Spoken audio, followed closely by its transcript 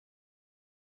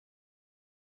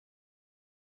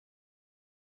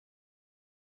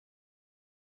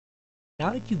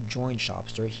Now that you've joined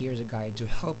Shopster, here's a guide to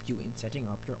help you in setting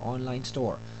up your online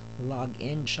store. Log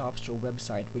in Shopster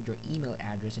website with your email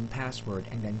address and password,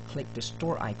 and then click the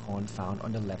store icon found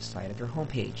on the left side of your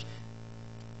homepage.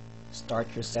 Start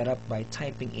your setup by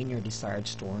typing in your desired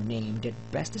store name that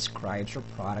best describes your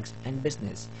products and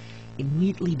business.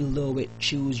 Immediately below it,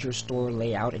 choose your store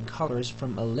layout and colors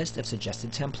from a list of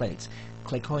suggested templates.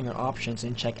 Click on your options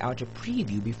and check out a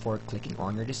preview before clicking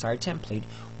on your desired template,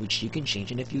 which you can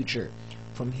change in the future.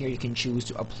 From here, you can choose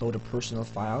to upload a personal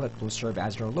file that will serve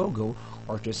as your logo,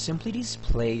 or to simply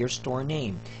display your store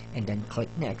name, and then click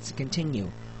Next to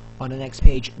continue. On the next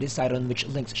page, decide on which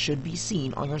links should be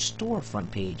seen on your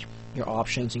storefront page. Your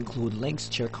options include links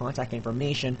to your contact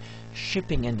information,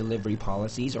 shipping and delivery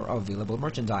policies, or available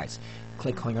merchandise.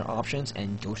 Click on your options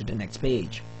and go to the next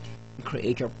page.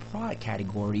 Create your product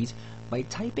categories by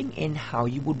typing in how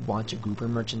you would want to group your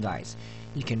merchandise.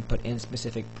 You can put in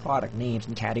specific product names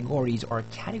and categories, or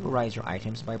categorize your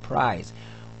items by price,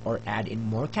 or add in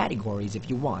more categories if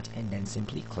you want, and then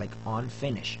simply click on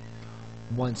Finish.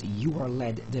 Once you are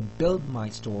led the Build My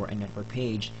Store and Network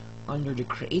page, under the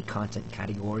Create Content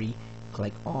category,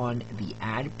 click on the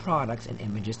Add Products and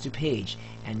Images to Page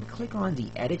and click on the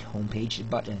Edit Homepage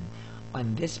button.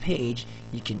 On this page,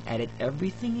 you can edit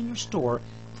everything in your store,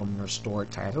 from your store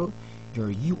title,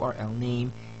 your URL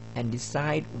name, and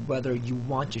decide whether you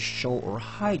want to show or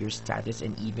hide your status,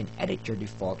 and even edit your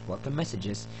default welcome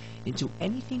messages into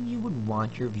anything you would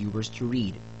want your viewers to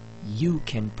read. You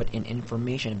can put in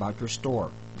information about your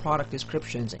store, product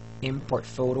descriptions, import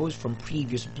photos from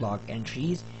previous blog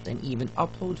entries, and even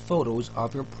upload photos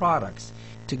of your products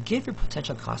to give your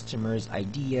potential customers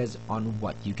ideas on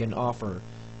what you can offer.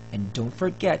 And don't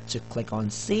forget to click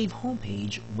on Save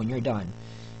Homepage when you're done.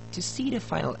 To see the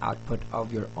final output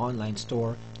of your online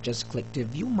store, just click the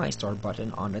View My Store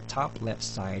button on the top left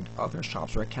side of your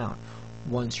Shopster account.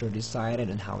 Once you're decided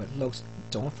on how it looks,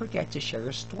 don't forget to share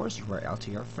your store's URL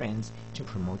to your friends to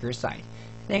promote your site.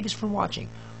 Thanks for watching.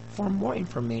 For more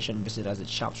information, visit us at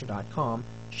Shopster.com.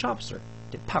 Shopster,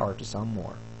 the power to sell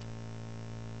more.